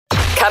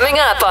Coming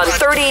up on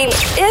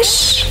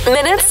 30-ish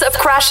minutes of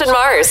Crash and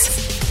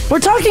Mars. We're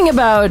talking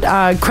about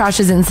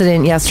Crash's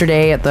incident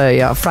yesterday at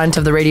the front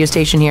of the radio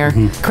station here.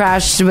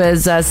 Crash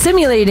was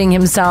simulating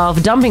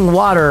himself dumping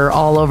water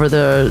all over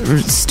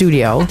the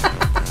studio.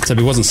 Except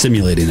he wasn't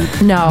simulating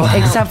it. No,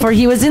 except for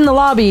he was in the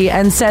lobby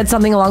and said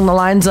something along the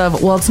lines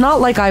of, well, it's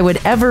not like I would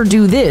ever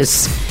do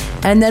this.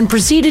 And then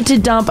proceeded to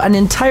dump an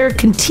entire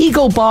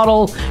Contigo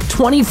bottle,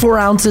 24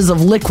 ounces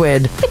of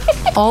liquid,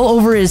 all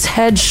over his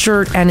head,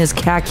 shirt, and his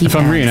khaki If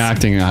pants. I'm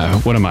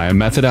reenacting, what am I, a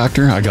method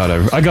actor? I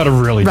gotta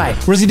really Right.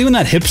 Was he doing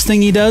that hips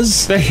thing he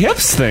does? The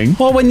hips thing?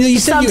 Well, when you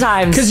said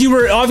Sometimes. because you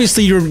were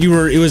obviously you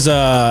were it was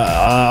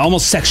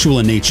almost sexual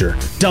in nature,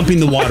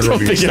 dumping the water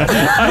over yourself.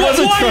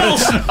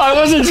 I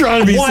wasn't trying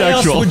to be Why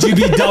sexual. else would you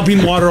be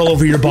dumping water all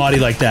over your body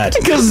like that?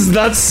 Because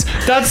that's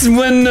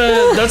when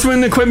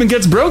the equipment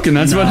gets broken.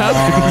 That's what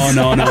happens.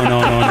 No.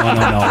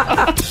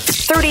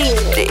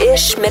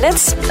 30-ish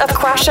minutes of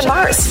Crash and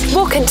Mars.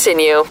 We'll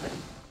continue.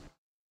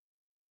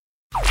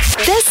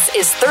 This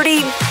is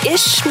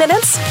 30-ish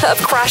minutes of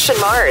Crash and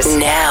Mars.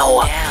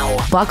 Now.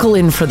 Buckle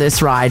in for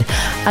this ride.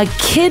 A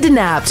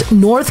kidnapped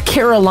North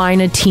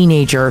Carolina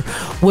teenager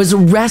was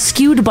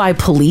rescued by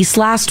police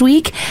last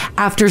week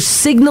after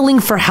signaling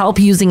for help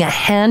using a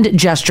hand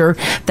gesture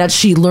that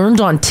she learned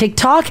on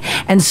TikTok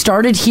and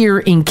started here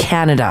in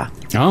Canada.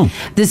 Oh.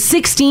 The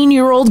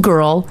 16-year-old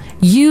girl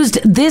used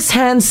this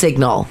hand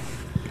signal,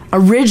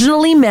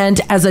 originally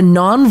meant as a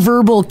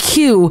nonverbal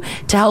cue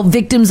to help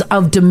victims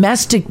of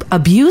domestic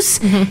abuse,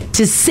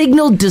 to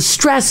signal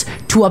distress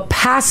to a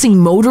passing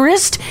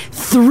motorist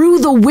through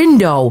the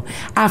window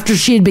after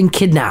she had been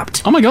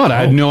kidnapped. Oh my God,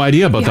 I had no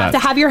idea about You that.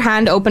 have to have your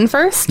hand open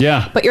first.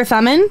 Yeah. Put your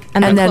thumb in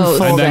and then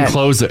close. And then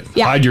close it.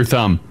 Yeah. Hide your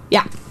thumb.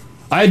 Yeah.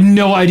 I had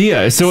no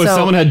idea. So if So-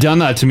 someone had done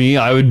that to me,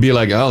 I would be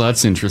like, oh,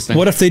 that's interesting.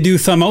 What if they do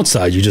thumb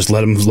outside? You just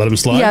let them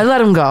slide? Yeah, let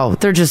them go.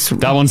 They're just...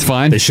 That one's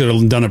fine. They should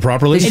have done it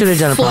properly. They should have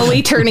done it properly.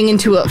 Slowly turning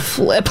into a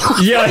flip.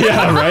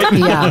 Yeah, right?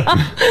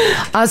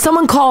 Yeah.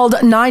 Someone called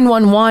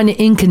 911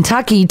 in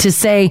Kentucky to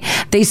say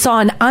they saw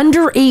an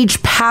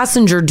underage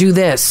passenger do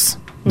this.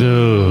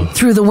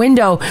 Through the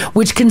window,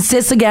 which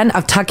consists again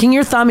of tucking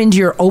your thumb into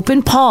your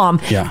open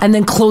palm and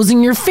then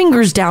closing your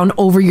fingers down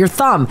over your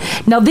thumb.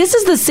 Now, this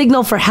is the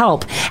signal for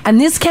help, and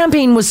this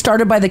campaign was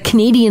started by the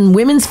Canadian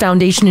Women's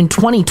Foundation in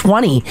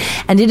 2020,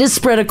 and it has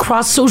spread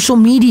across social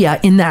media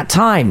in that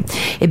time.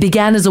 It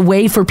began as a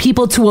way for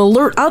people to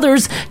alert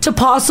others to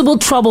possible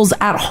troubles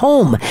at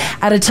home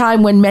at a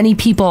time when many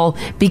people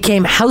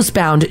became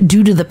housebound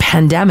due to the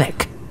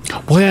pandemic.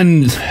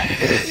 When,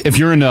 if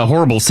you're in a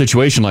horrible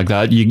situation like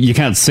that, you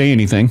can't say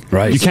anything.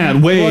 Right. You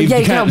can't wave. Well, yeah,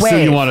 you can't So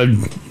wave. you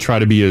want to try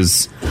to be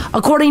as...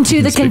 According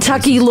to the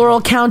Kentucky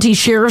Laurel County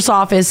Sheriff's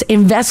Office,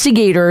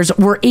 investigators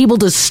were able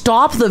to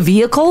stop the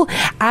vehicle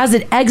as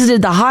it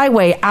exited the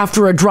highway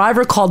after a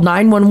driver called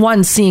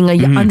 911 seeing a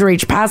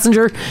underage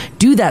passenger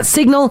do that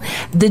signal.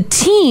 The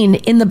teen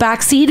in the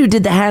back seat who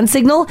did the hand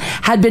signal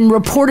had been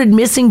reported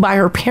missing by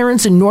her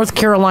parents in North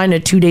Carolina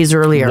 2 days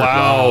earlier.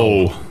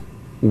 Wow.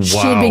 She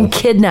had been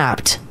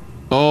kidnapped.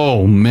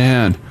 Oh,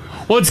 man.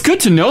 Well, it's good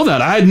to know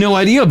that. I had no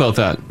idea about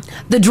that.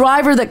 The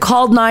driver that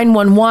called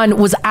 911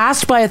 was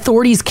asked by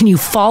authorities, can you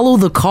follow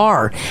the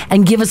car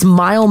and give us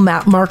mile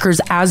map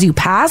markers as you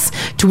pass?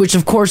 To which,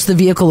 of course, the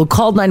vehicle who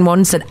called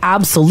 911 said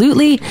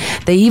absolutely.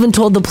 They even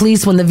told the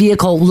police when the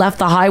vehicle left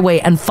the highway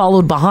and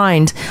followed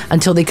behind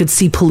until they could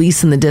see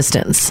police in the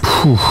distance.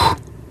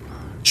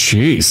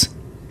 Jeez.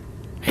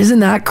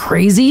 Isn't that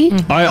crazy?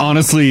 I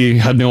honestly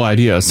had no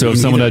idea. So if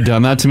someone had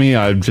done that to me,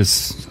 I'd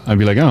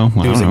be like, oh,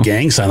 well, It was I don't a know.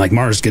 gang sign like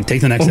Mars. Take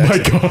the next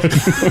exit. Oh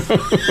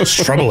my God.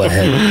 Struggle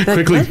ahead.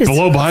 Quickly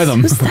blow by them.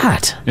 Who's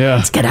that? Yeah.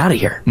 Let's get out of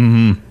here.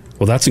 Mm-hmm.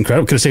 Well, that's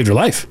incredible. Could have saved your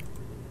life.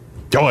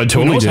 Oh, it Who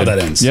totally knows did. how that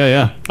ends?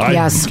 Yeah.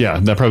 Yes. Yeah,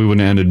 that probably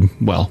wouldn't have ended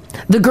well.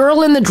 The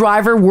girl and the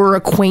driver were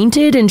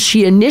acquainted, and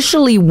she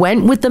initially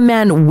went with the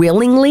man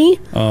willingly,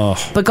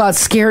 but got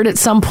scared at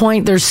some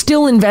point. They're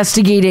still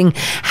investigating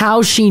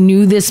how she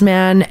knew this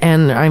man,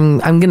 and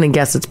I'm gonna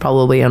guess it's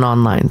probably an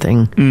online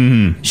thing.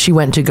 Mm-hmm. She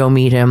went to go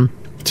meet him.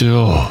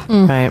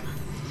 Right.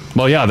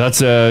 Well, yeah, that's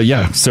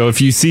So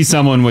if you see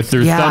someone with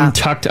their thumb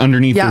tucked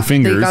underneath their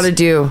fingers, they gotta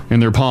do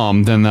in their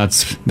palm, then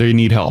they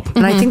need help.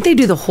 And I think they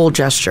do the whole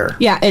gesture.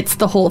 Yeah, it's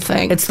the whole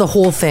thing. It's the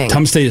whole thing.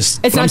 Thumb stays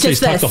It's not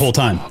just tucked this. the whole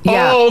time.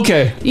 Yeah. Oh,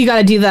 okay. You got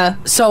to do the...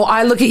 So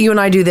I look at you and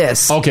I do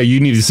this. Okay, you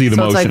need to see the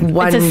So it's motion. like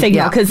one, It's a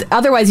signal, yeah. because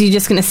otherwise you're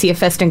just going to see a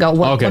fist and go,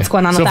 Okay. what's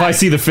going on so with if that? I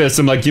see the fist,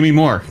 I'm like, give me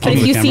more. But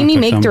if you see me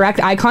make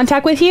direct eye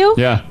contact with you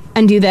Yeah.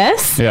 and do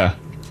this, Yeah.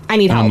 I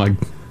need And help. I'm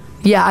like,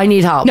 Yeah, I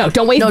need help. No,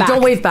 don't wave back.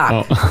 don't wave back.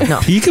 No.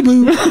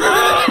 Peekaboo.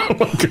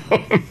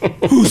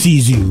 Who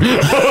sees you?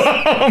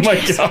 oh my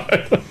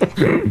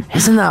God.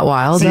 Isn't that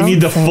wild? So you though?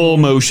 need the full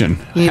motion.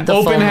 You need the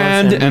Open full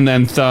hand motion. and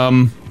then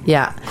thumb.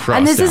 Yeah. Cross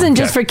And this down. isn't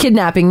just Okay. for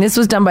kidnapping. This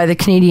was done by the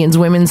Canadian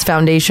Women's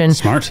Foundation.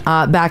 Smart.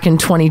 Back in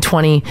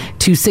 2020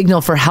 to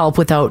signal for help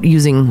without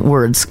using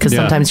words, because Yeah.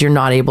 sometimes you're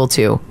not able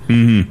to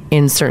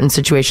in certain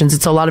situations.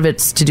 It's a lot of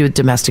it's to do with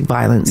domestic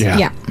violence. Yeah.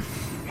 Yeah.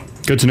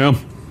 Good to know.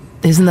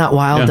 Isn't that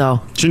wild, Yeah.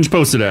 though? Ginge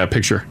posted a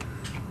picture.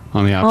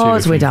 on the app. Oh, too,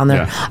 it's if way you- down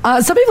there. yeah.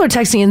 Some people are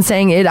texting and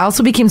saying it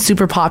also became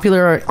super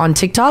popular on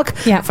TikTok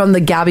from the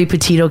Gabby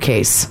Petito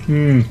case.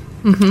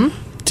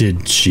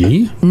 Did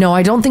she? No,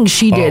 I don't think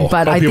she did,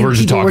 but I think people were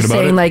talking about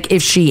saying it? like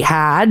if she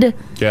had,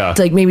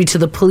 like maybe to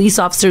the police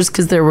officers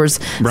because there was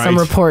some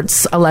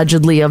reports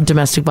allegedly of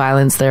domestic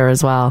violence there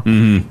as well.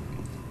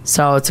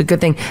 So it's a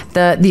good thing.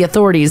 The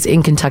authorities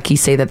in Kentucky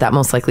say that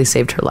most likely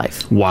saved her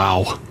life.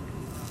 Wow.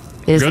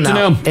 Isn't Good to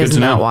that, know. Good Isn't to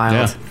that know. wild?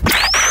 Yeah.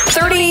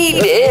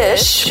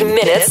 30-ish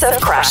minutes of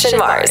Crash and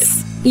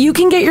Mars. You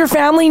can get your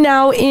family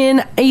now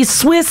in a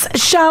Swiss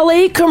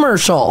Chalet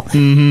commercial.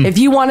 If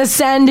you want to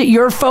send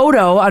your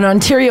photo, an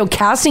Ontario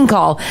Casting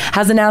Call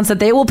has announced that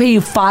they will pay you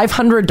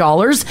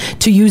 $500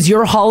 to use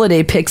your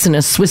holiday pics in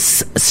a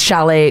Swiss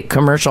Chalet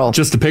commercial.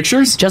 Just the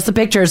pictures? Just the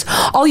pictures.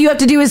 All you have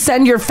to do is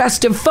send your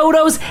festive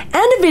photos and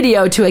a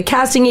video to a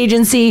casting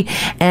agency,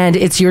 and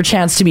it's your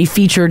chance to be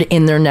featured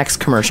in their next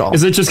commercial.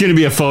 Is it just going to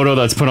be a photo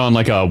that's put on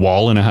like a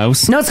wall in a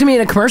house? No, it's going to be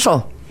in a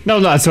commercial. No,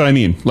 that's what I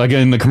mean. Like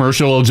in the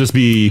commercial, it'll just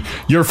be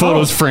your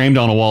photos framed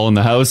on a wall in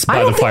the house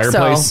by the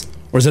fireplace.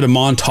 Or is it a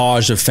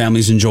montage of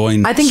families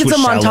enjoying? I think it's a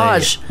Swiss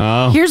montage.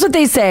 Chalet? Here's what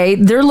they say.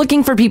 They're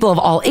looking for people of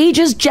all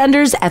ages,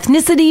 genders,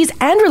 ethnicities,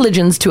 and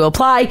religions to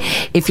apply.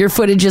 If your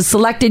footage is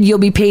selected, you'll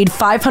be paid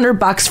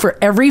 $500 for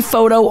every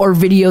photo or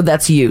video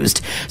that's used.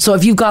 So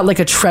if you've got like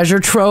a treasure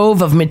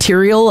trove of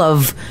material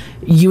of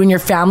you and your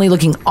family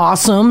looking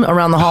awesome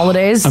around the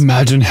holidays.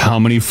 Imagine how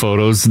many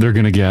photos they're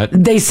going to get.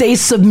 They say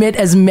submit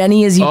as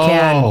many as you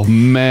can. Oh,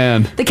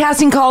 man. The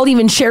casting call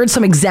even shared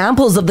some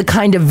examples of the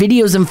kind of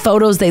videos and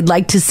photos they'd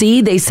like to see.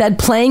 They said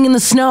playing in the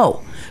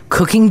snow,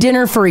 cooking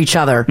dinner for each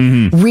other,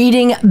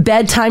 reading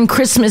bedtime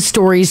Christmas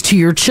stories to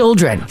your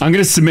children. I'm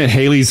going to submit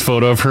Haley's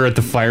photo of her at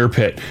the fire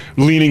pit,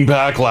 leaning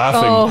back,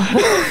 laughing. Oh,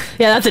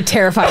 yeah, that's a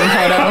terrifying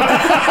photo.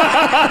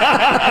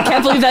 I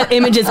can't believe that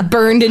image is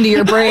burned into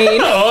your brain.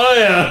 Oh,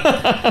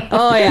 yeah.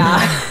 Oh,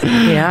 yeah.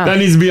 Yeah. That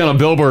needs to be on a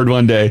billboard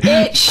one day.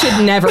 It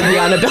should never be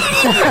on a billboard.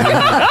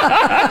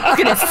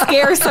 It's going to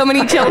scare so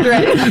many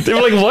children. They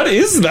were like, what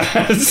is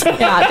that?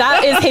 Yeah,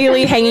 that is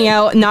Haley hanging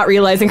out, not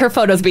realizing her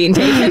photo's being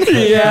taken.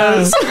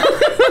 Yes.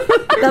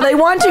 Now, they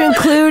want to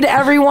include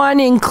everyone,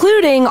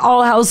 including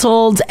all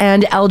households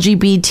and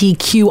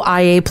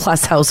LGBTQIA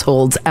plus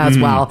households as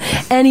well.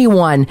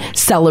 Anyone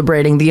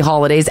celebrating the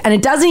holidays. And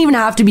it doesn't even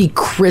have to be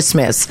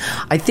Christmas.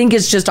 I think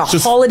it's just a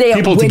holiday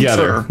people of winter.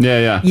 together. Yeah,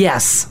 yeah.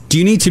 Yes. Do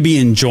you need to be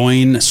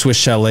enjoying Swiss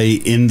Chalet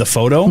in the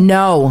photo?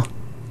 No.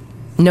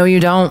 No, you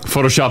don't.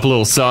 Photoshop a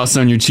little sauce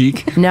on your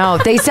cheek. No,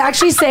 they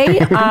actually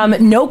say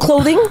no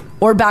clothing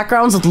or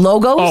backgrounds with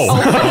logos.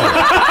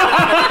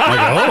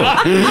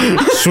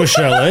 Swiss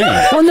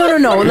Chalet. Well,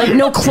 no. Like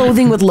no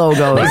clothing with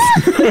logos.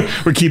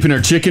 We're keeping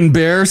our chicken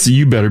bare, so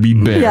you better be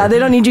bare. Yeah, they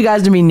don't need you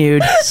guys to be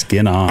nude.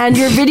 Skin on. And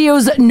your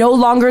videos no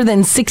longer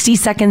than 60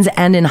 seconds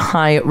and in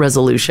high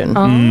resolution.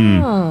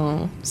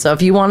 Oh. So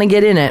if you want to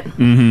get in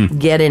it,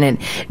 get in it.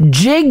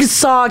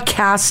 Jigsaw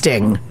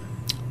Casting.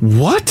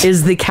 What?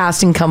 Is the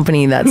casting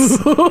company that's...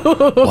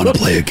 Want to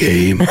play a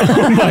game?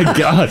 Oh, my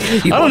God. I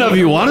don't know if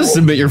you want to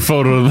submit your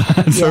photo to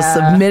that. So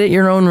submit at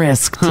your own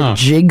risk to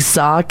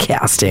Jigsaw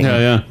Casting. Yeah,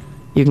 yeah.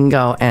 You can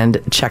go and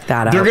check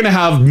that out. They're going to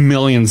have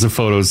millions of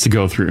photos to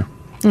go through.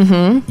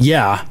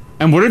 Yeah.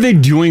 And what are they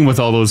doing with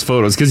all those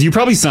photos? Because you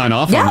probably sign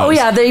off on those. Oh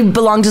yeah, they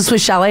belong to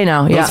Swiss Chalet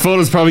now. Those Yeah.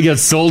 photos probably get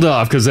sold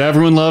off because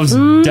everyone loves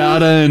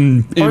data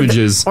and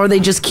images. Or they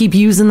just keep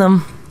using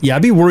them. Yeah,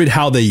 I'd be worried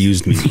how they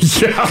used me.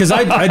 Because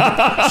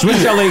I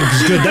Swiss Chalet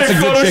is good. That's They a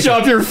good Photoshop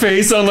chicken. your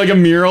face on like a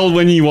mural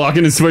when you walk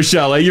into Swiss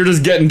Chalet. You're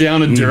just getting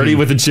down and dirty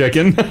with a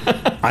chicken.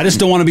 I just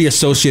don't want to be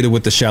associated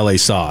with the chalet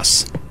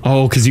sauce.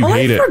 Oh, because you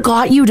hate I it.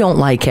 forgot you don't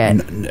like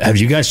it. Have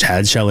you guys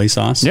had chalet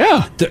sauce?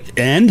 Yeah.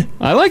 And?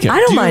 I like it. I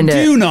don't mind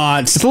it. Do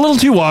not. It's a little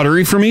too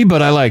watery for me,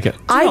 but I like it.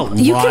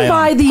 You can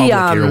buy the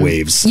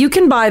airwaves. you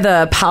can buy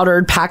the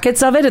powdered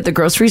packets of it at the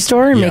grocery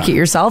store and make it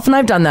yourself, and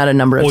I've done that a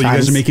number of Oh, you times.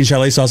 guys are making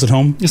chalet sauce at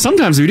home?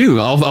 Sometimes we do.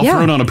 I'll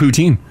throw it on a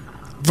poutine.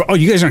 Oh,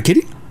 you guys aren't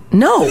kidding?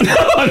 No.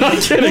 I'm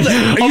not kidding.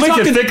 I'll make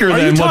it thicker are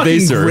than you what they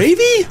talking serve.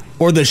 gravy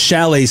or the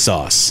chalet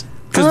sauce?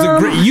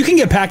 Because you can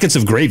get packets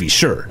of gravy,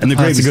 sure, and the That's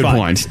gravy's a good fine.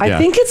 point. I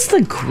think it's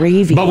the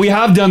gravy. But we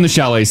have done the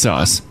chalet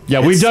sauce. Yeah,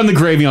 we've done the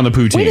gravy on the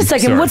poutine. Wait a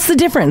second. Sorry. What's the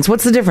difference?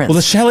 What's the difference? Well,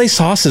 the chalet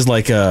sauce is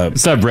like a...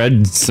 It's that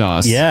red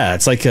sauce. Yeah,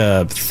 it's like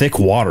a thick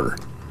water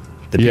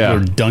that people are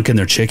dunking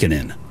their chicken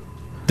in.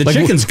 The Like,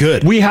 chicken's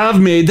good. We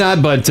have made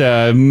that, but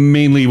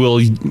mainly we'll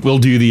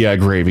do the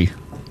gravy.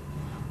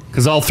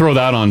 Because I'll throw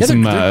that on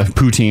some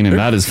poutine, and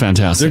that is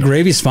fantastic. Their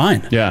gravy's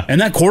fine. Yeah. And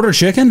that quarter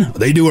chicken,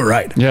 they do it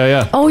right. Yeah,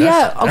 yeah. Oh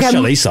yeah. Okay. That's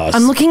chalet sauce.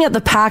 I'm looking at the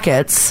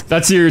packets.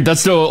 That's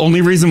the only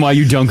reason why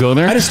you don't go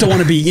there? I just don't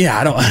want to be... Yeah,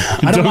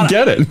 I don't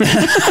get it.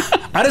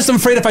 I just am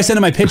afraid if I send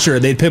in my picture,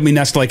 they'd put me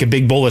next to like a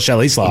big bowl of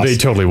chalet sauce. They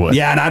totally would.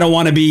 Yeah, and I don't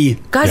want to be...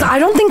 Guys, I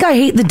don't think I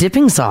hate the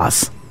dipping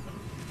sauce.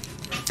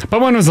 But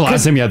when was the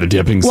last time you had the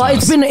dipping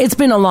sauce? Well, it's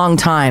been a long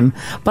time,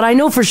 but I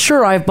know for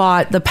sure I've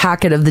bought the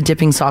packet of the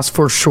dipping sauce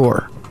for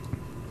sure.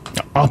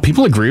 Oh,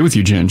 people agree with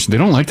you, Ginge. They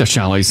don't like the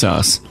chalet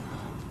sauce.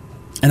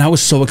 And I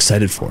was so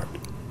excited for it.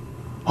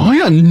 Oh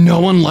yeah, no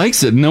one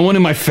likes it. No one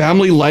in my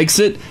family likes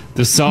it.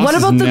 The sauce What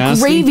about is the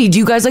nasty. gravy? Do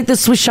you guys like the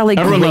Swiss chalet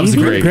Everyone gravy? loves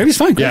the gravy. Gravy's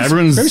fine. Yeah,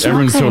 Gravy's fine.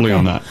 everyone's Okay, totally okay.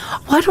 on that.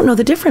 Well, I don't know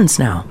the difference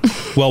now.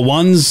 Well,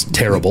 one's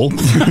terrible.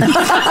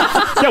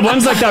 Yeah,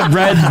 one's like that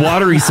red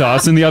watery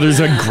sauce, and the other's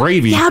like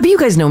gravy. Yeah, but you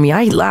guys know me.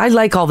 I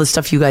like all the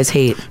stuff you guys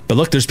hate. But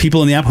look, there's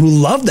people in the app who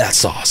love that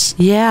sauce.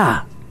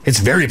 Yeah. It's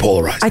very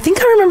polarized. I think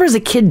I remember as a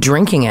kid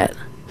drinking it.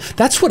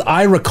 That's what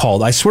I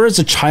recalled. I swear as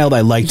a child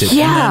I liked it.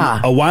 Yeah.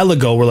 And then a while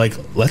ago, we're like,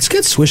 let's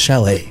get Swiss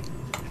chalet.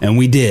 And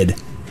we did.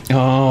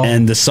 Oh.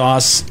 And the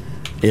sauce,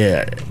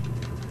 yeah,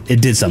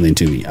 it did something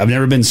to me. I've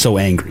never been so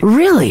angry.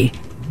 Really?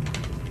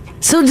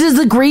 So does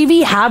the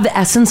gravy have the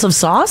essence of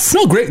sauce?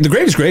 No, the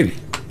gravy's gravy.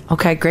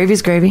 Okay,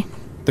 gravy's gravy.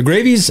 The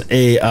gravy's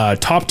a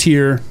top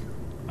tier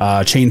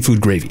chain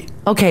food gravy.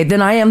 Okay,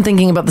 then I am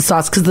thinking about the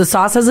sauce because the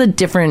sauce has a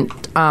different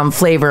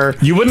flavor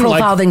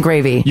profile than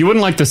gravy. You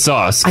wouldn't like the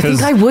sauce. I think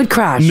 'cause- I would,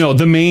 Crash. No,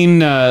 the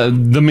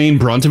main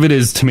brunt of it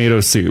is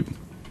tomato soup.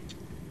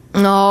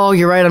 No,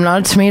 you're right. I'm not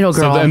a tomato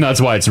girl. And that's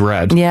why it's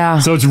red. Yeah.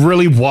 So it's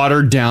really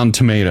watered down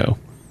tomato.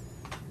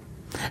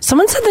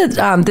 Someone said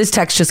that this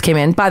text just came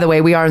in. By the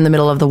way, we are in the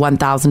middle of the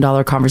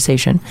 $1,000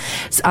 conversation.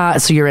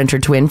 So you're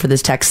entered to win for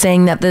this text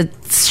saying that the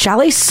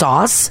chalet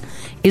sauce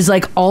is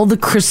like all the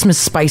Christmas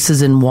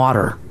spices in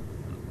water.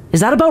 Is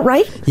that about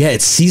right? Yeah,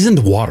 it's seasoned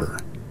water.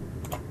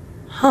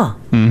 Huh.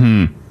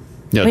 Mm-hmm.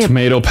 Yeah, Wait,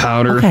 tomato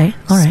powder, okay,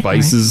 all right,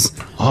 spices.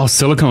 Oh,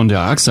 silicone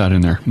dioxide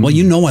in there. Well,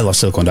 you know I love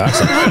silicone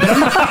dioxide.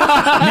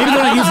 Maybe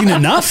they're not using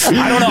enough.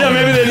 I don't know. Yeah,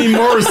 maybe they need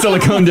more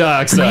silicone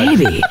dioxide.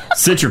 Maybe.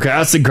 Citric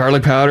acid,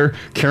 garlic powder,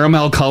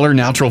 caramel color,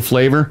 natural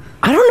flavor.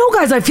 I don't know,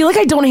 guys. I feel like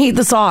I don't hate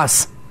the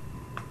sauce.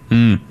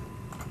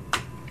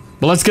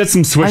 Well, let's get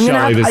some Swiss I'm gonna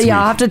chalet have, this week.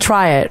 I'll have to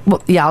try it.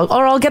 Well, yeah,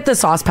 or I'll get the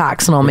sauce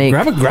packs and I'll make.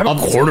 Grab a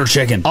quarter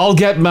chicken. I'll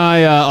get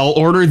my. I'll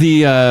order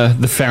the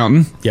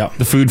fountain. Yeah.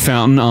 The food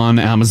fountain on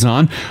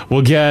Amazon.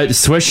 We'll get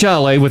Swiss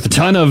chalet with a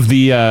ton of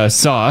the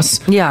sauce.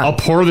 Yeah. I'll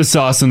pour the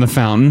sauce in the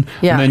fountain.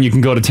 Yeah. And then you can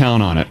go to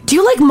town on it. Do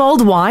you like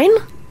mulled wine?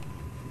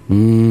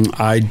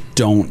 I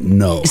don't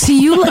know.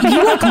 See, you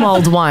like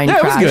mulled wine. Yeah,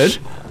 it was Crash. good.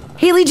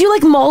 Haley, do you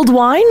like mulled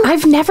wine?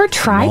 I've never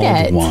tried Mulled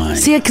it. wine.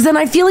 See, because then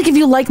I feel like if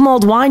you like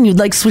mulled wine, you'd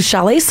like Swiss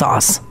chalet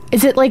sauce.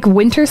 Is it like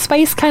winter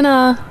spice kind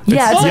of?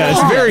 Yeah, it's, yeah, it's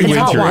hot. very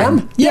hot wintry.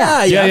 warm. Yeah,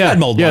 I've had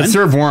mulled yeah, wine. it's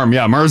served warm.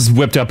 Yeah, Mars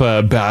whipped up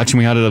a batch and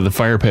we had it at the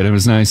fire pit. It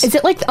was nice. Is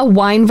it like a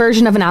wine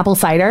version of an apple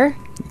cider?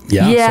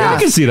 Yeah. Yeah. I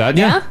can see that.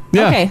 Yeah.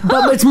 Yeah? Okay.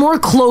 But it's more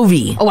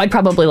clovey Oh, I'd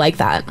probably like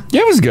that.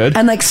 Yeah, it was good.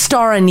 and like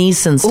star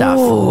anise and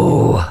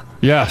stuff.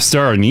 Yeah,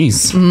 star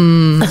anise.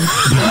 Maybe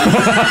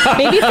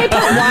if they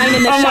put wine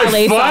in the I'm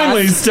chalet like,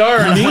 finally, sauce. star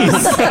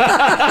anise.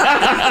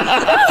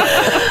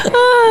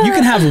 You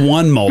can have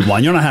one mulled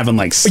wine. You're not having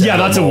like seven Yeah,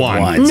 that's a mulled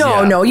wine. wines.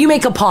 No, Yeah. no, you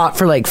make a pot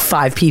for like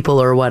 5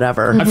 people or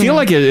whatever. I feel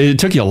like it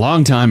took you a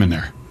long time in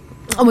there.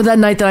 Oh, with that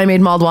night that I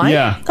made mulled wine?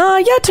 Yeah.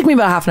 Yeah, it took me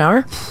about half an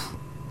hour.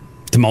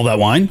 To mull that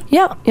wine?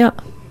 Yeah, yeah.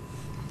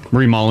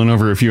 Were you mulling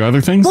over a few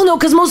other things? Well, no,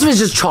 because most of it's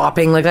just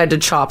chopping. Like I had to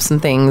chop some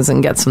things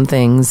and get some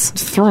things.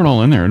 Just throw it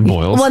all in there. It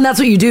boils. Well, and that's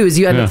what you do is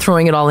you end Yeah. up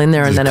throwing it all in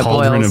there and Just then it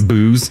cauldron boils. of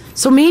booze.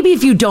 So maybe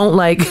if you don't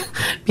like,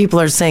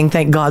 people are saying,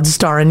 thank God,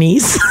 star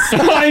anise.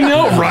 I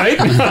know, right?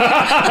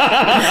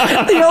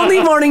 The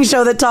only morning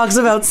show that talks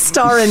about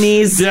star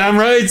anise Damn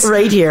right.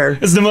 right here.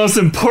 It's the most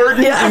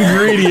important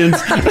ingredient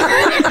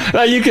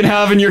that you can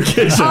have in your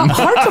kitchen.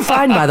 Hard to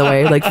find, by the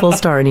way, like full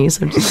star anise.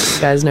 I'm just so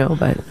you guys know,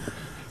 but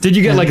Did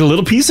you get like a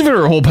little piece of it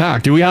or a whole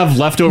pack? Do we have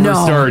leftover No,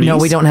 star anise? no,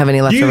 we don't have any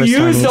leftover You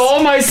star used anise.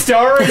 all my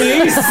star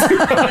anise?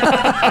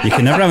 You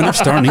can never have enough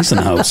star anise in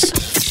the house.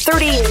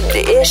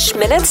 30-ish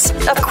minutes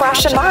of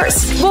Crash and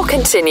Mars. We'll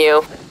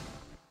continue.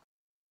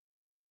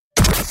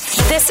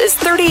 This is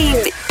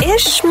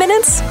 30-ish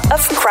minutes of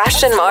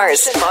Crash and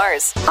Mars.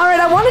 All right,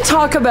 I want to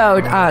talk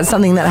about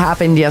something that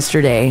happened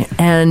yesterday,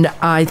 and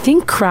I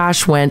think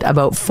Crash went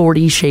about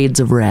 40 shades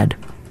of red.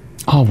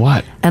 Oh,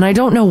 what? And I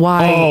don't know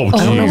why. Oh,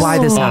 I don't know geez. why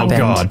this Oh, happened.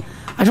 God.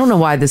 I don't know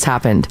why this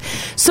happened.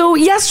 So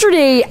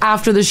yesterday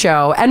after the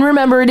show, and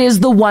remember, it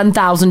is the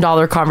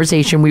 $1,000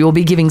 conversation. We will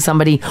be giving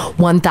somebody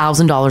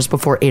 $1,000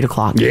 before 8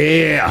 o'clock.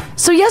 Yeah.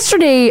 So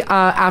yesterday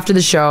after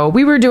the show,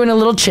 we were doing a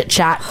little chit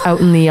chat out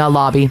in the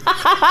lobby.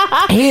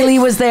 Haley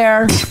was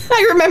there.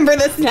 I remember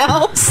this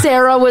now.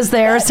 Sarah was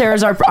there.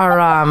 Sarah's our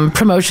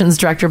promotions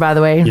director, by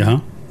the way. Yeah.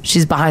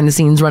 She's behind the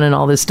scenes running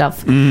all this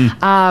stuff.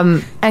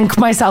 And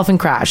myself and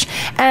Crash.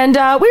 And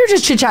we were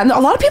just chit-chatting. A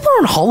lot of people are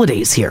on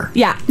holidays here.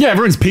 Yeah. Yeah,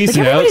 everyone's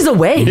piecing Like, out. everybody's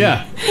away.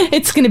 Yeah.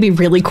 It's going to be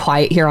really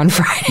quiet here on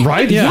Friday.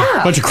 Right? Yeah.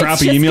 Yeah. A bunch of It's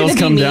crappy just emails gonna be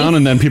come me. down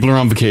and then people are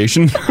on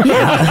vacation.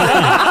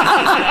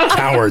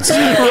 Cowards.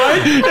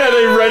 Right? Yeah,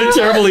 they write a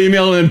terrible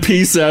email and then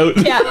peace out.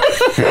 Yeah.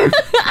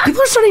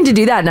 People are starting to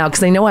do that now because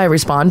they know I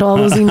respond to all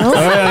those emails.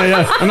 Oh,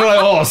 yeah. And they're like,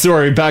 oh,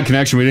 sorry, bad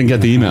connection. We didn't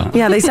get the email.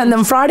 Yeah, they send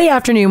them Friday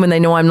afternoon when they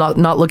know I'm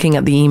not looking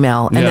at the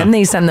email. And Yeah. then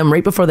they send them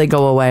right before they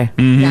go away.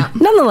 Yeah.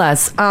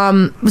 Nonetheless,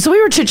 so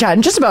we were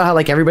chit-chatting just about how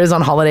like everybody's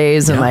on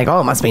holidays and like, oh,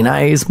 it must be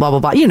nice, blah, blah,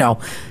 blah. You know,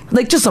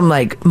 like just some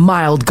like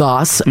mild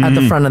goss at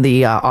the front of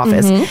the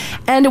office.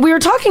 And we were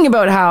talking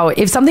about how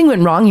if something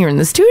went wrong here in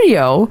the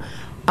studio,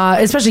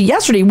 especially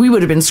yesterday, we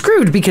would have been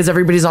screwed because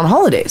everybody's on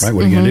holidays. Right,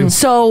 what are you going to do?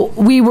 So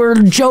we were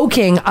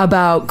joking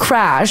about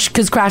Crash,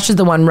 because Crash is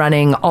the one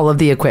running all of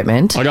the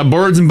equipment. I got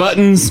boards and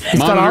buttons, He's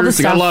got all the monitors.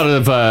 I got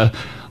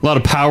a lot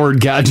of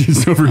powered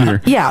gadgets over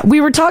here. Yeah,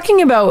 we were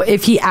talking about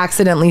if he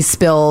accidentally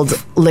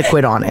spilled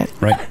liquid on it.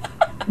 Right.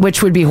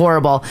 Which would be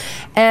horrible.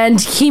 And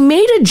he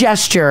made a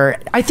gesture,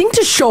 I think,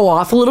 to show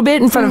off a little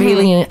bit in front of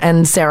Haley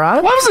and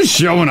Sarah. Why was it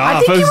showing off?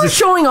 I think you were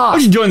showing off. I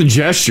was doing the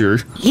gesture.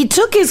 He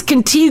took his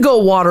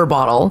Contigo water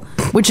bottle,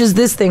 which is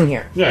this thing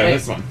here. Yeah,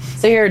 this one.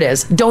 So here it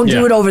is. Don't do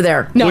Yeah. it over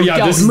there. No, Well, yeah,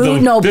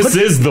 don't. this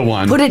is the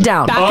one. Put it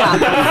down. Back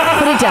up.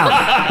 Put it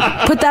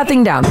down. Put that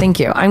thing down. Thank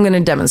you. I'm going to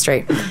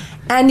demonstrate.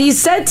 And he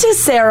said to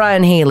Sarah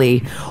and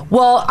Haley,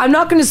 well, I'm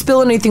not going to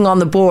spill anything on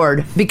the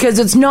board because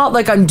it's not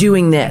like I'm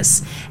doing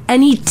this.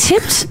 And he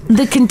tipped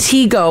the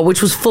Contigo,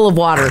 which was full of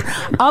water,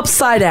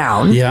 upside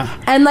down. Yeah.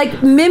 And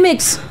like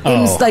mimics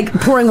him Oh. like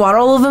pouring water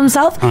all over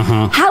himself.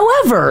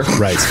 However,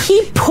 Right.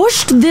 he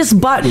pushed this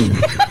button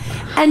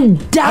and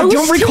doused I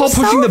don't recall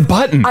himself. pushing the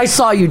button. I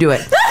saw you do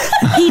it.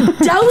 He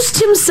doused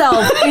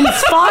himself in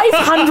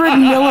 500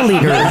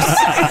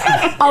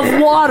 milliliters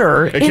of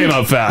water. It came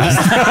out fast.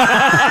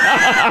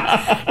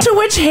 To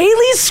which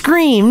Haley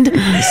screamed.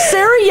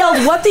 Sarah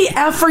yelled, "What the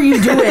F are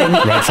you doing?"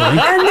 Rightfully.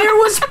 And there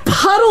was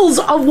puddles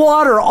of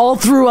water all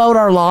throughout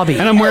our lobby.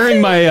 And I'm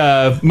wearing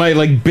my my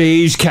like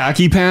beige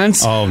khaki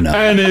pants. Oh, no.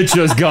 And it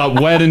just got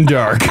wet and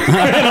dark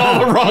in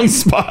all the wrong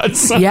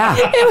spots. Yeah.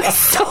 It was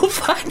so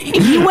funny.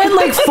 He went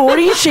like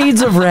 40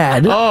 shades of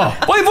red. Oh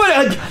wait!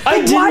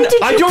 I didn't. Why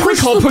did I you don't push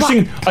recall the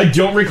pushing. I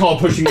don't recall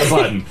pushing the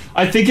button.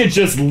 I think it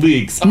just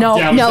leaks. Oh, No,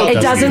 damn, no, it's it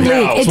not doesn't now.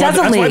 leak. It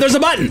doesn't That's why leak. there's a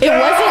button. It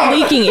wasn't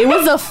leaking. It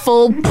was a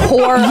full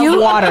pour of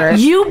water.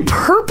 You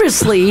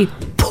purposely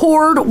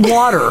poured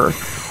water.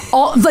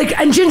 All like,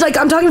 and Ginge, like,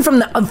 I'm talking from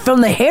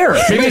the hair.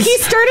 Maybe He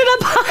it's- started up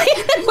high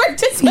and then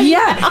worked his way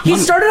Yeah, down. he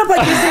started up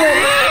like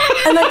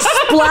this and then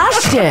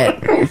splashed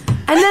it,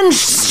 and then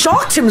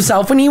shocked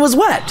himself when he was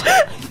wet,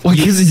 Well,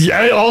 'cause,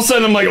 yeah, all of a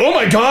sudden I'm like, oh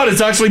my god,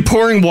 it's actually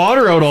pouring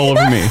water out all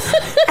over me.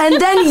 and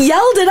then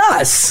yelled at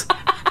us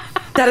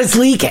that it's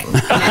leaking.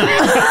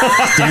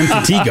 Damn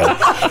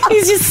Contigo.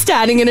 He's just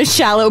standing in a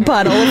shallow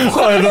puddle.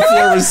 Oh, the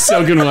floor was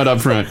soaking wet up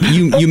front.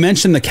 You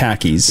mentioned the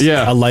khakis.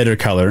 Yeah. A lighter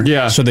color.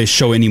 Yeah. So they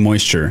show any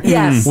moisture.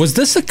 Yes. Was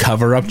this a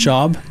cover-up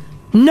job?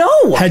 No,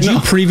 Had you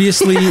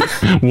previously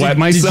Wet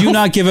myself? Did you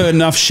not give it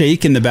enough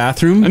shake in the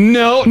bathroom?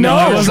 No, I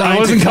Trying to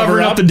wasn't cover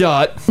covering up? up the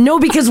dot. no,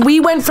 because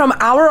we went from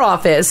our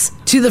office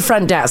to the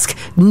front desk.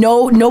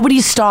 Nobody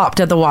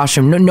stopped at the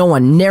washroom. No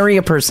one, nary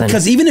a person.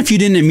 Because even if you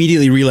didn't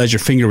immediately realize your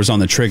finger was on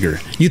the trigger,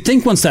 you'd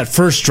think once that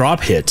first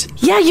drop hit,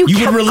 Yeah, you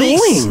kept would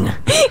release. going.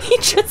 He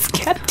just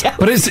kept down.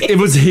 But it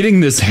was hitting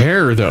this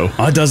hair though.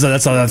 Oh, it does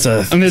that. That's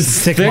a And it's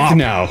thick mop.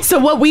 now. So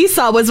what we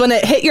saw was when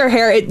it hit your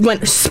hair, it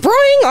went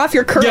spraying off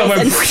your curls Yeah, it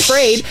went and whoosh.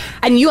 sprayed,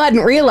 and you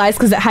hadn't realized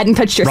because it hadn't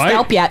touched your Right.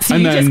 scalp yet, so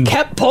And you then- just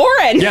kept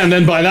pouring. Yeah, and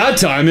then by that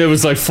time it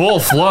was like full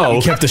flow.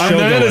 You kept the show and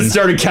then going. it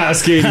started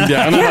cascading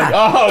down. I'm Yeah, like,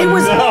 oh it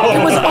was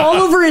no. it was all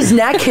over his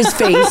neck, his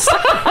face,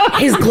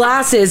 his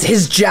glasses,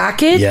 his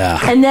jacket. Yeah.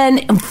 And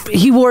then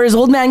he wore his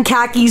old man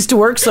khakis to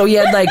work, so he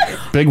had like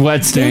Big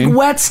wet stain big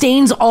wet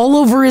stains all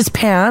over his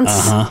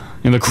pants.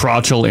 in the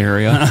crotchal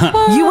area.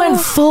 You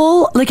went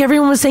full, like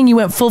everyone was saying, you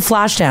went full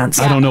flash dance.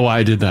 I don't know why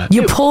I did that.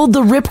 You pulled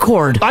the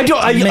ripcord. I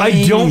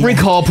don't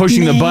recall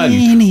pushing the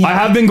button. I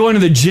have been going to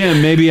the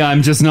gym. Maybe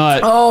I'm just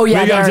not. Oh, yeah,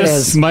 maybe I'm there it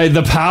just is.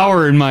 the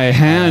power in my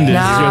hand is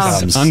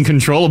No. just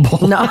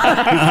uncontrollable. No,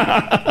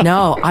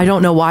 I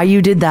don't know why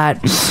you did that.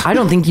 I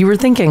don't think you were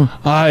thinking.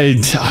 I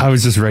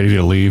was just ready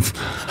to leave.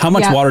 How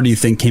much Yeah. water do you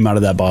think came out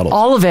of that bottle?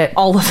 All of it.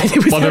 All of it.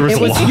 It was, Well, there was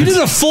it a lot. You did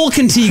a full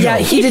Contigo. Yeah,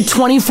 he did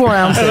 24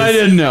 ounces. And I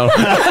didn't know.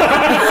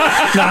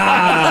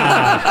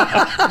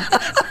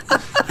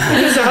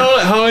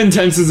 How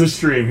intense is the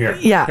stream here?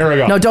 Yeah. Here we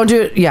go. No, don't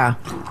do it. Yeah.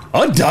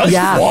 Oh, it does?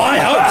 Yeah. Why?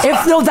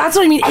 That's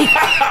what I mean.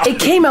 It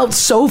came out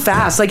so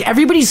fast. Like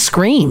everybody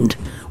screamed.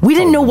 We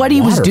didn't know what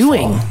he was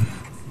doing.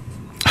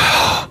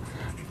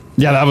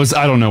 Yeah, that was.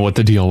 I don't know what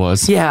the deal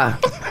was. Yeah.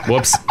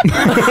 Whoops.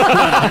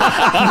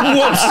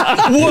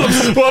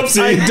 Whoops.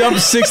 I dumped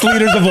 6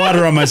 liters of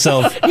water on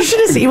myself. You should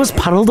have seen. It was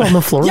puddled on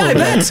the floor. Yeah, I over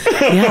bet.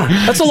 there. Yeah.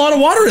 That's a lot of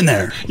water in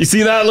there. You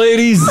see that,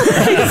 ladies?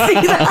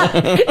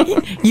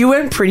 You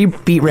went pretty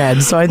beat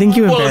red, so I think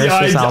you embarrassed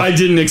Well, yourself. I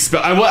didn't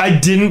expect. I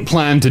didn't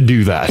plan to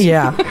do that.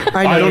 Yeah.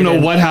 I don't you know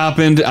did. what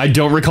happened. I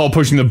don't recall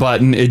pushing the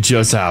button. It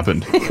just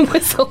happened. it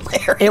was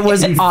hilarious. It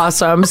was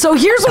awesome. So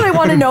here's what I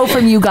want to know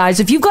from you guys.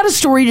 If you've got a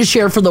story to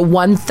share for the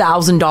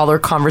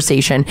 $1,000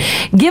 conversation,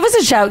 give us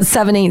a shout,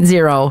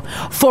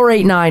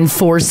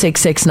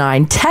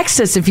 780-489-4669. Text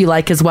us if you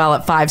like as well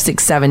at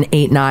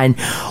 56789.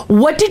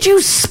 What did you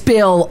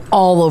spill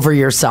all over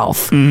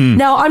yourself?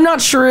 Now, I'm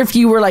not sure if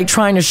you were like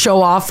trying to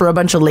show off for a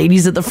bunch of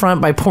ladies at the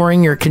front by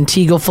pouring your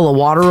Contigo full of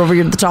water over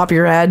the top of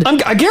your head.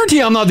 I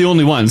guarantee I'm not the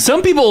only one.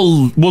 Some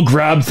people will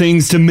grab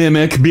things to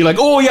mimic, be like,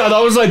 oh yeah, that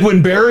was like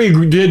when Barry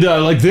did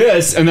like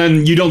this, and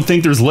then you don't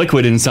think there's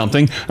liquid in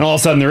something, and all of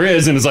a sudden there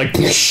is, and it's like,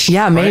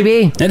 Yeah,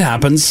 maybe. It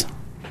happens.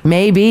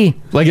 Maybe.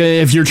 Like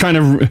if you're trying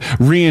to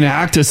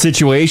reenact a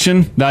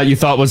situation that you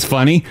thought was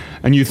funny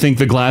and you think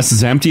the glass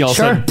is empty, all of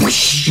a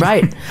sudden,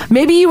 right.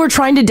 Maybe you were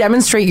trying to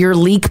demonstrate your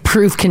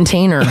leak-proof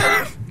container.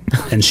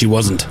 And she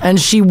wasn't. And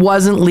she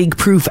wasn't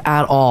leak-proof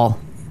at all.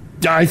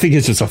 I think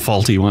it's just a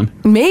faulty one.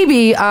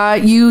 Maybe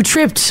you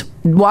tripped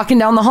walking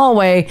down the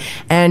hallway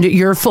and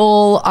your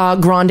full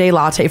grande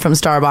latte from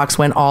Starbucks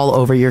went all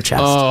over your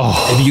chest.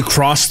 Oh. Maybe you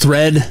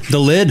cross-thread the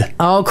lid.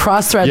 Oh,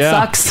 cross-thread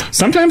sucks.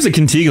 Sometimes the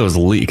Contigos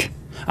leak.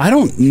 I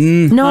don't...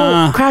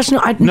 Crash, no.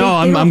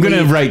 I'm going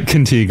to write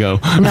Contigo.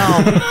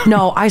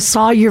 No, I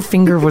saw your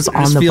finger was on the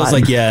button. This feels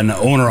like, an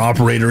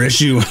owner-operator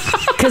issue.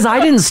 Because I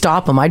didn't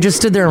stop him. I just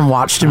stood there and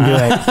watched him do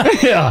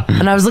it. Yeah.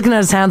 And I was looking at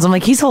his hands. I'm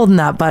like, he's holding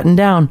that button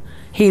down.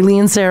 Haley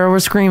and Sarah were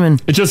screaming.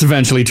 It just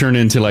eventually turned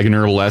into like an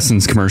Herbal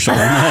Essence commercial.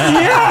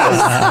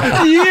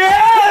 Yes!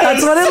 Yes!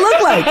 That's what it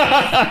looked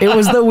like. It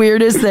was the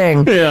weirdest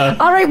thing. Yeah.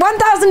 All right,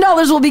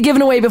 $1,000 will be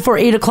given away before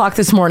 8 o'clock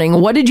this morning.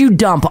 What did you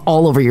dump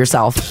all over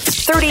yourself?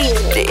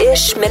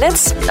 30-ish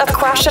minutes of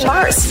Crash and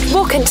Mars.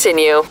 We'll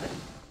continue.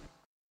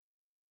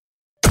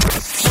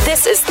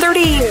 This is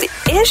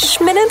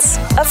 30-ish minutes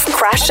of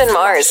Crash and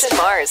Mars.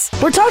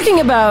 We're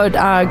talking about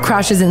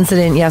Crash's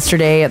incident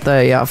yesterday at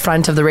the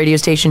front of the radio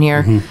station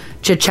here.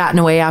 Chit-chatting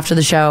away after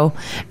the show.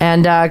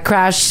 And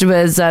Crash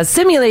was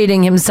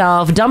simulating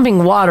himself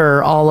dumping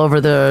water all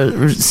over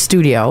the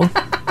studio.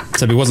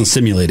 Except he wasn't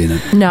simulating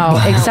it. No,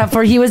 except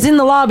for he was in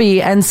the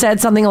lobby and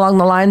said something along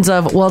the lines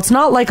of, well, it's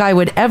not like I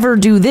would ever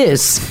do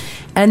this.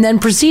 And then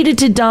proceeded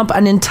to dump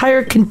an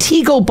entire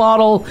Contigo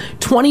bottle,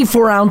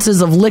 24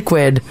 ounces of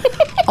liquid,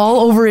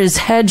 all over his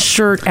head,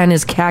 shirt, and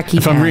his khaki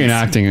If I'm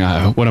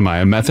reenacting, what am I,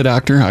 a method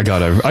actor? I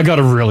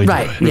gotta really do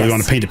it. Really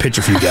want to paint a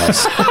picture for you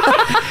guys.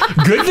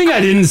 Good thing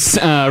I didn't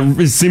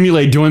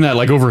simulate doing that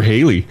like over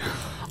Haley.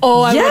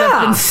 Oh, I would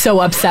have been so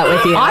upset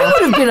with you. I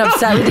would have been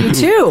upset with you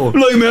too.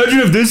 Like,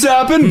 imagine if this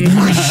happened.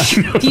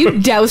 If you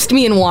doused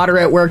me in water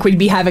at work, we'd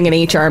be having an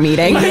HR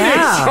meeting.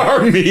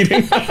 HR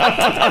meeting.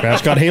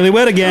 Crash got Haley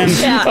wet again.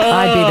 Yeah.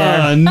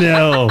 I'd be there.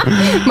 No.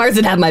 Mars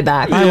would have my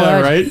back. I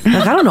would. Right?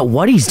 Like, I don't know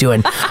what he's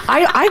doing.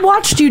 I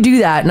watched you do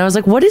that, and I was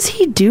like, what is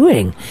he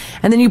doing?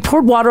 And then you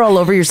poured water all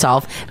over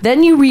yourself.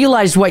 Then you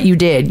realized what you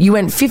did. You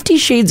went 50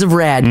 shades of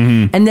red,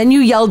 and then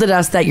you yelled at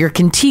us that your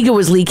Contigo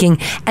was leaking,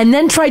 and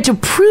then tried to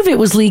prove it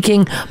was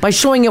leaking by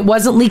showing it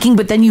wasn't leaking,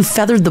 but then you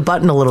feathered the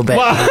button a little bit.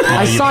 Wow.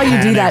 I saw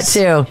you do that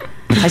too.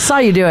 I saw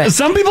you do it.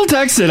 Some people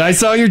texted. I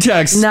saw your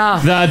text. No.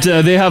 That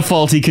they have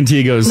faulty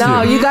Contigos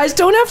No, too. you guys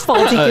don't have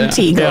faulty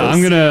Contigos. Yeah,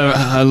 I'm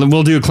gonna.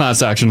 We'll do a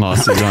class action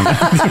lawsuit on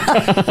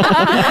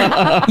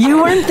that. You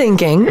weren't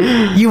thinking.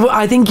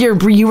 I think your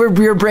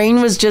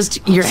brain was just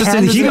your Just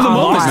hands in the heat of the on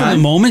moment. fire. In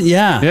the moment,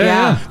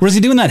 yeah. Was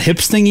he doing that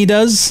hips thing he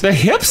does? The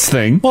hips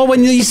thing? Well,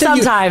 when you said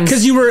Sometimes.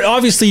 because you were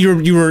obviously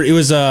you were it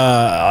was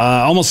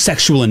almost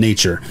sexual in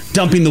nature,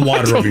 dumping the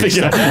water over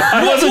yourself.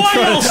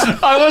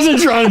 I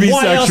wasn't trying to be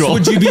Why sexual.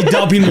 else would you be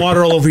dumping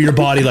water all over your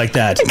body like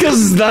that?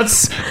 Because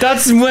that's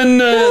when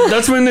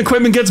the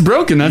equipment gets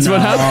broken. That's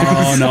what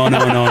happens. No.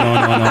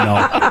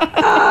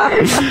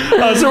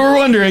 So we're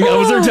wondering,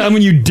 was there a time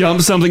when you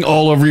dumped something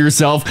all over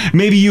yourself?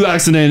 Maybe you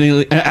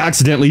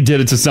accidentally did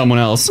it to someone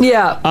else.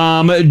 Yeah.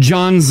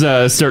 John's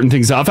starting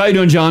things off. How you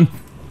doing, John?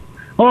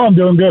 Oh, I'm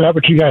doing good. How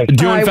about you guys?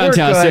 Doing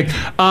fantastic.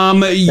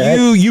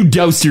 You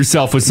doused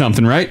yourself with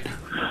something, right?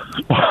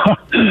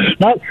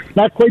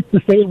 Not quite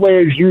the same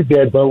way as you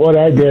did, but what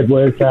I did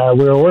was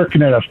we were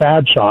working at a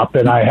fab shop,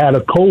 and I had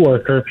a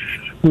coworker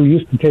who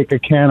used to take a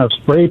can of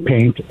spray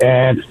paint,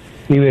 and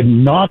he would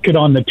knock it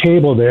on the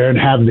table there and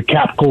have the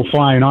cap go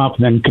flying off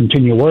and then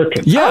continue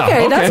working. Yeah.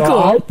 Okay, that's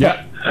cool.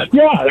 Yeah,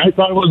 I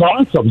thought it was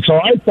awesome. So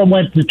I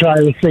went to try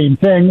the same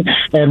thing,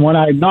 and when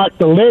I knocked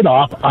the lid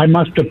off, I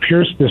must have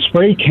pierced the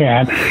spray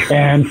can,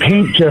 and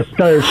paint just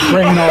started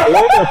spraying all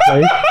over the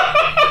place.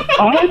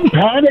 I'm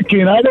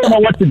panicking. I don't know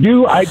what to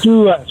do. I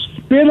do a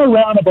spin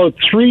around about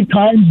 3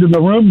 times in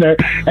the room there,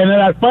 and then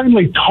I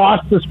finally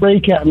toss the spray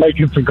can like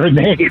it's a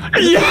grenade.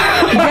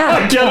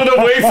 Yeah. Get it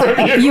away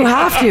from you. You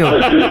have to.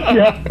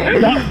 Yeah.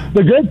 Now,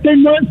 the good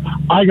thing was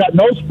I got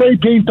no spray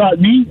paint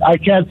on me. I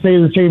can't say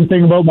the same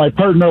thing about my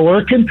partner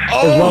working,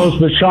 as well as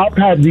the shop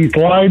had these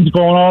lines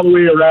going all the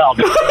way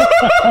around.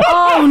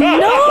 Oh,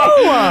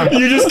 no.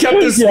 You just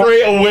kept the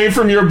spray away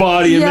from your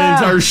body, and the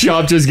entire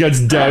shop just gets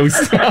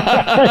doused.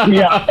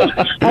 Yeah.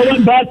 I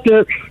went back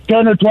to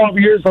 10 or 12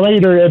 years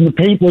later, and the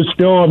paint was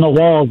still on the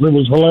walls. It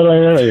was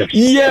hilarious.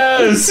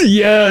 Yes.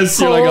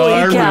 You're like, oh,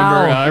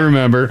 I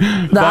remember.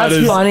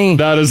 That's funny.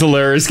 That is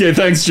hilarious. Okay,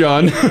 thanks,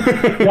 John.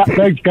 Yeah,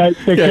 thanks, guys.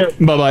 Take care.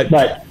 Bye-bye.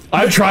 Bye.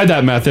 I've tried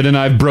that method, and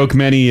I've broke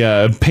many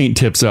paint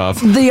tips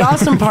off. The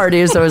awesome part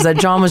is, though, is that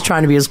John was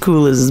trying to be as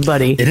cool as his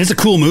buddy. It is a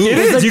cool move. It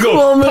is. a You cool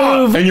go, move.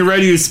 pop, and you're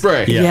ready to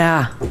spray.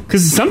 Yeah.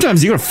 Because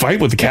sometimes you got to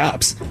fight with the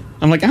caps.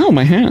 I'm like, ow,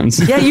 my hands.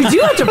 Yeah, you do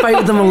have to fight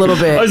with them a little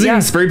bit. I was yeah.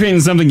 even spray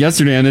painting something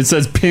yesterday, and it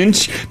says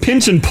pinch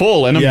and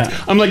pull, and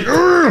I'm like,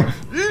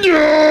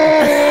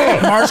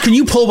 Mars, can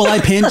you pull while I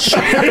pinch?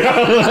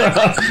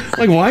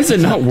 Like, why is it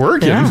not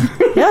working?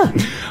 Yeah.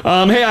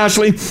 Hey,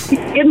 Ashley.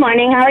 Good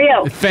morning. How are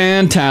you?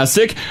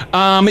 Fantastic.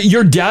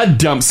 Your dad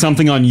dumped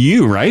something on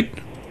you, right?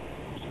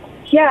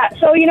 Yeah.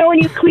 So when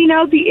you clean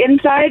out the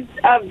insides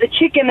of the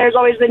chicken, there's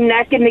always the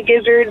neck and the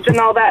gizzards and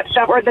all that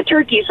stuff, or the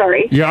turkey.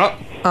 Sorry. Yeah.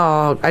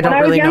 Oh, I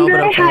don't really know, but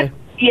okay.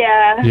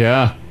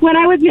 Yeah. When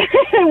I was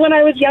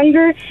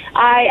younger,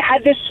 I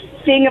had this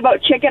thing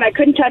about chicken. I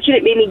couldn't touch it.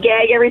 It made me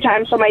gag every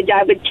time, so my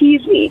dad would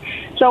tease me.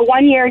 So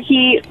one year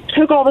he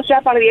took all the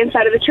stuff out of the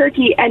inside of the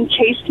turkey and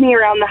chased me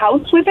around the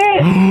house with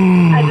it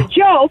as a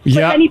joke. But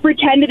then he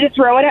pretended to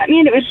throw it at me,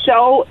 and it was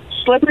so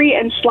slippery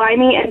and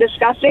slimy and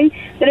disgusting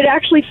that it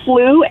actually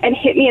flew and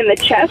hit me in the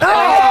chest. And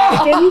I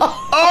had chicken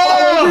all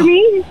over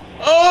me.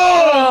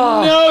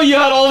 Oh, no, you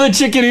had all the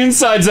chicken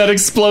insides that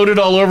exploded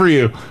all over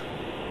you.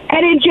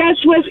 And it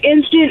just was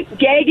instant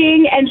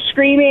gagging and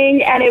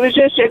screaming, and it was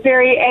just a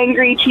very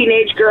angry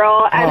teenage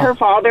girl and her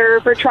father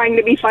for trying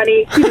to be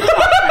funny.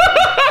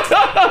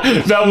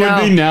 That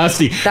would be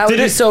nasty. That would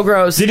be so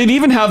gross. Did it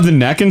even have the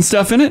neck and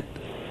stuff in it?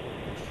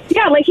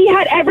 Yeah, like he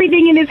had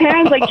everything in his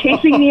hands, like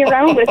chasing me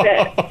around with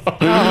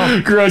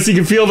it. Gross. You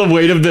can feel the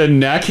weight of the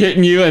neck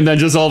hitting you and then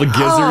just all the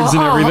gizzards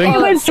and everything. It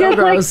was just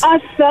like a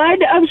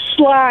thud of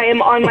slime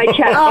on my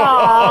chest.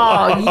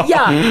 Oh,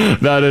 yeah.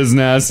 That is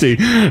nasty.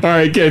 All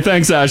right, okay.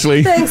 Thanks,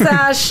 Ashley. Thanks,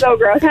 Ash. So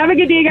gross. Have a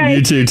good day, guys.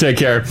 You too. Take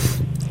care.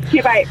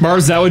 Okay, bye.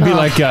 Mars, that would be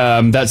like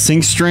that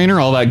sink strainer,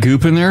 all that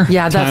goop in there.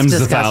 Yeah, that's times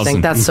disgusting.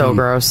 1,000. That's so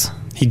gross.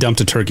 He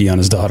dumped a turkey on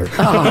his daughter. Whoops.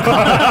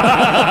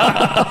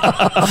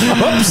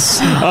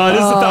 This is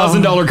a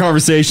 $1,000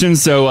 conversation,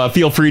 so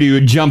feel free to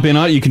jump in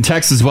on it. You can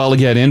text as well to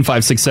get in,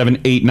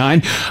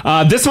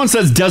 56789. This one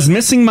says, does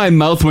missing my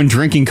mouth when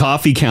drinking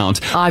coffee count?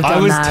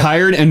 I was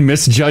tired and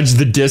misjudged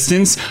the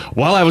distance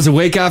while I was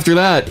awake after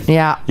that.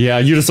 Yeah. Yeah,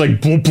 you just like,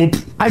 bloop,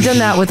 bloop. I've done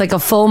that with like a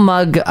full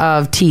mug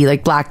of tea,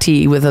 like black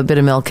tea with a bit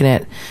of milk in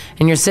it.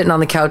 And you're sitting on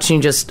the couch and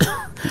you just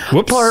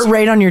pour it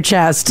right on your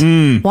chest.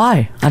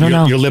 Why? I don't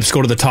know. Your lips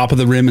go to the top of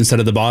the rim instead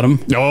of the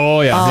bottom. Oh,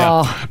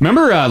 yeah.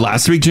 Remember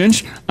last week,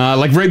 Ginge?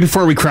 Like right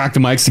before we cracked the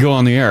mics to go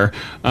on the air,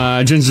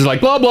 Ginge is like,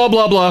 blah, blah,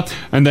 blah, blah.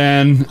 And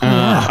then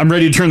I'm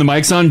ready to turn the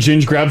mics on.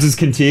 Ginge grabs his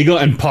Contigo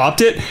and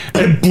popped it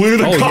and blew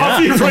the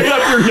coffee right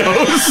up your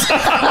nose.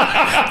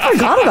 I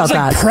forgot about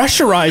that.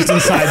 Pressurized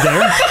inside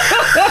there.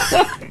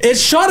 It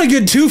shot a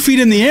good 2 feet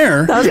in the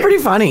air. That was pretty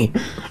funny.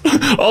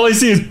 All I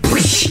see is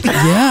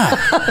yeah.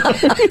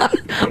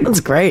 That's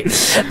great.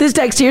 This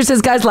text here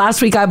says, guys,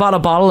 last week I bought a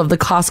bottle of the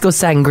Costco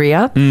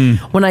sangria.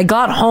 When I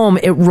got home,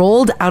 it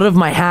rolled out of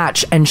my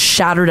hatch and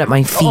shattered at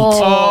my feet.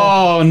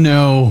 Oh,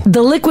 no.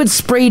 The liquid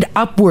sprayed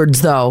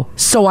upwards, though,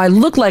 so I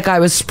looked like I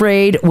was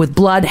sprayed with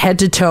blood head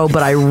to toe,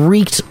 but I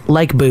reeked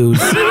like booze.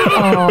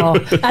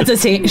 That's a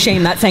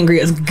shame. That sangria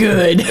is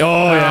good.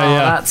 Oh,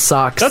 yeah. That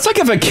sucks. That's like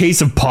if a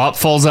case of pop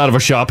falls out of a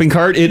shopping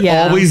cart, it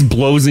always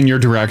blows in your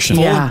direction.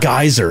 Yeah.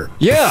 Geyser.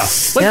 Yeah.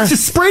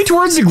 Just spray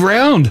towards the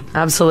ground.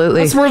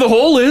 Absolutely. That's where the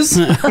hole is.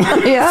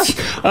 Yeah.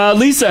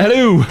 Lisa,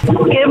 hello.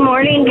 Good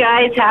morning,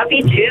 guys.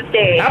 Happy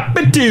Tuesday.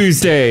 Happy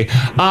Tuesday.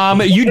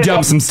 You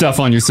dumped some stuff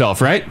on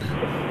yourself, right?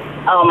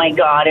 Oh my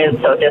God, it's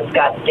so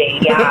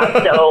disgusting.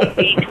 Yeah, so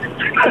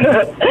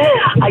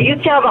I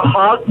used to have a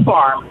hog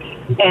farm,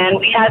 and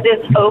we had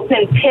this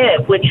open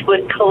pit which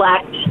would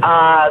collect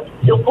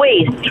the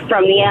waste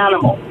from the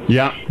animals.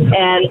 Yeah.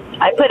 And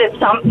I put a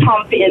sump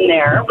pump in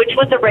there, which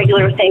was a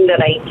regular thing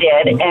that I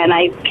did, and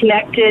I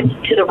connected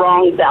to the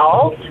wrong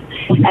valve.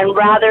 And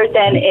rather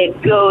than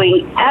it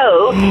going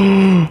out,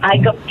 I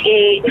got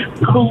a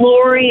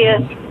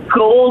glorious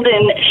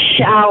golden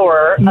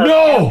shower of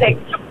epic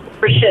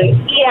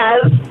proportions.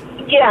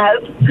 Yes.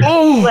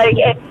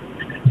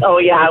 Oh.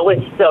 Yeah, it was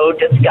so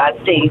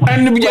disgusting.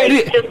 And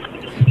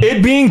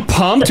it being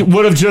pumped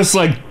would have just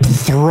like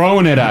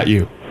thrown it at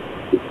you.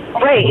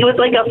 Right, it was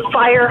like a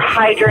fire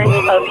hydrant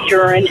of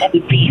urine and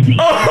feces.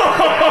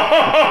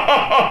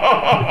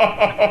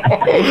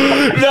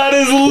 That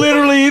is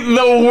literally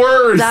the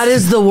worst. That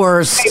is the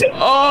worst.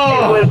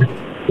 Oh. It was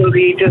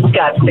really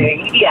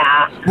disgusting.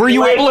 Yeah. Were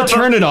you able to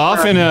turn it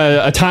off in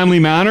a timely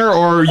manner,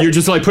 or you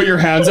just like put your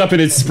hands up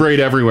and it sprayed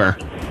everywhere?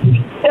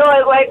 So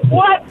I was like,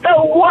 what the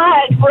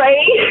what,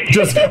 right?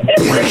 Just I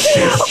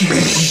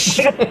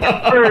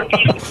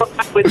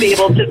was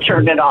able to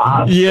turn it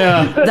off.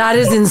 Yeah. That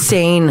is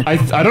insane.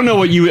 I don't know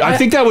what you... I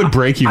think that would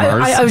break you,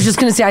 Mars. I was just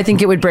going to say, I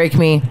think it would break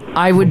me.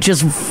 I would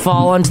just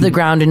fall onto the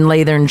ground and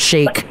lay there and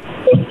shake.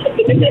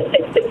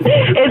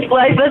 It's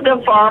life as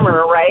a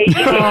farmer, right?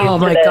 Oh,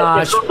 my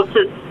gosh.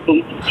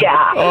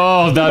 Yeah.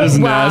 Oh, that is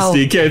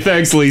nasty. Okay,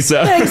 thanks,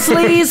 Lisa. Thanks,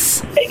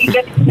 Lise.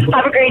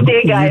 Have a great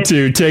day, guys. You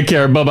too. Take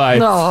care. Bye-bye.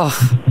 Oh.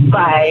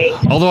 Bye.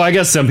 Although I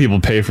guess some people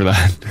pay for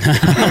that.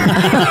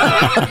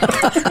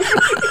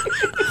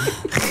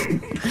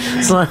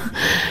 So,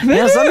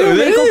 yeah, some people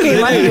make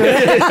okay money doing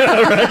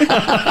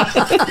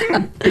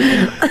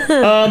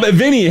it.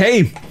 Vinny,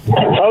 hey.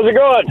 How's it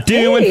going?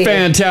 Doing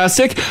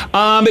fantastic.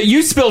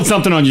 You spilled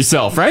something on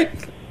yourself, right?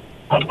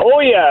 Oh,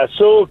 yeah.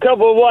 So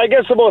I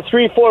guess about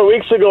 3-4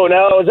 weeks ago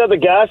now, I was at the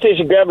gas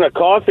station grabbing a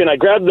coffee, and I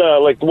grabbed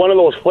one of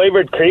those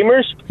flavored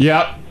creamers.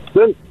 Yeah.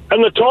 And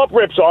the top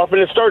rips off,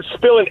 and it starts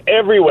spilling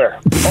everywhere.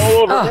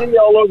 All over me,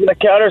 all over the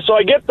counter. So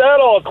I get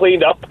that all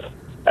cleaned up,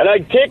 and I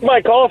take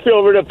my coffee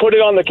over to put it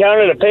on the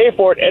counter to pay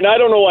for it, and I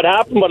don't know what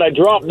happened, but I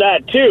dropped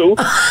that too.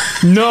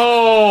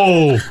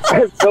 No!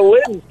 The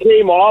lid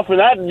came off, and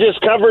that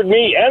just covered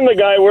me and the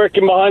guy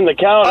working behind the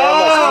counter.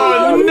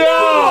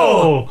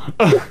 Oh,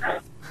 no!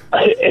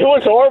 It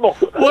was horrible.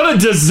 What a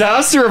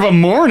disaster of a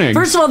morning.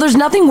 First of all, there's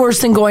nothing worse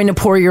than going to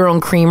pour your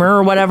own creamer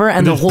or whatever,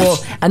 and the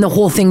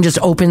whole thing just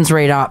opens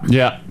right up.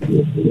 Yeah.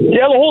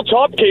 Yeah, the whole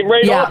top came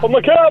right off. I'm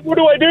like, what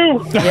do I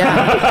do?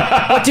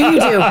 Yeah. What do you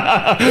do?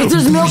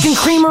 There's milk and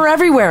creamer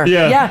everywhere.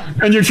 Yeah.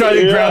 And you're trying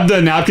to grab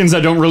the napkins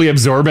that don't really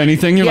absorb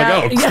anything. You're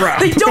like, oh, crap.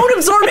 They don't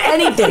absorb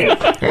anything.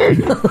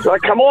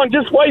 Like, come on,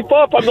 just wipe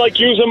up. I'm like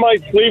using my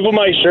sleeve of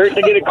my shirt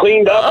to get it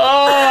cleaned up.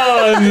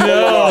 Oh,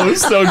 no.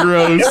 So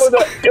gross.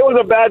 It was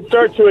a bad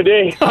start to a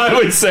day. I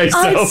would say so.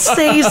 I'd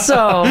say so.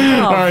 All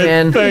right.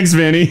 Man. Thanks,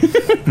 Vinny.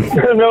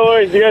 No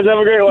worries. You guys have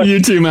a great one.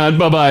 You too, man.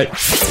 Bye-bye.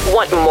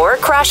 Want more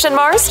Crash and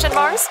Mars?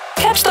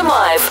 Catch them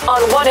live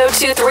on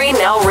 102.3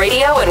 Now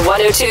Radio and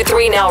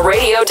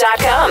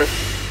 102.3nowradio.com.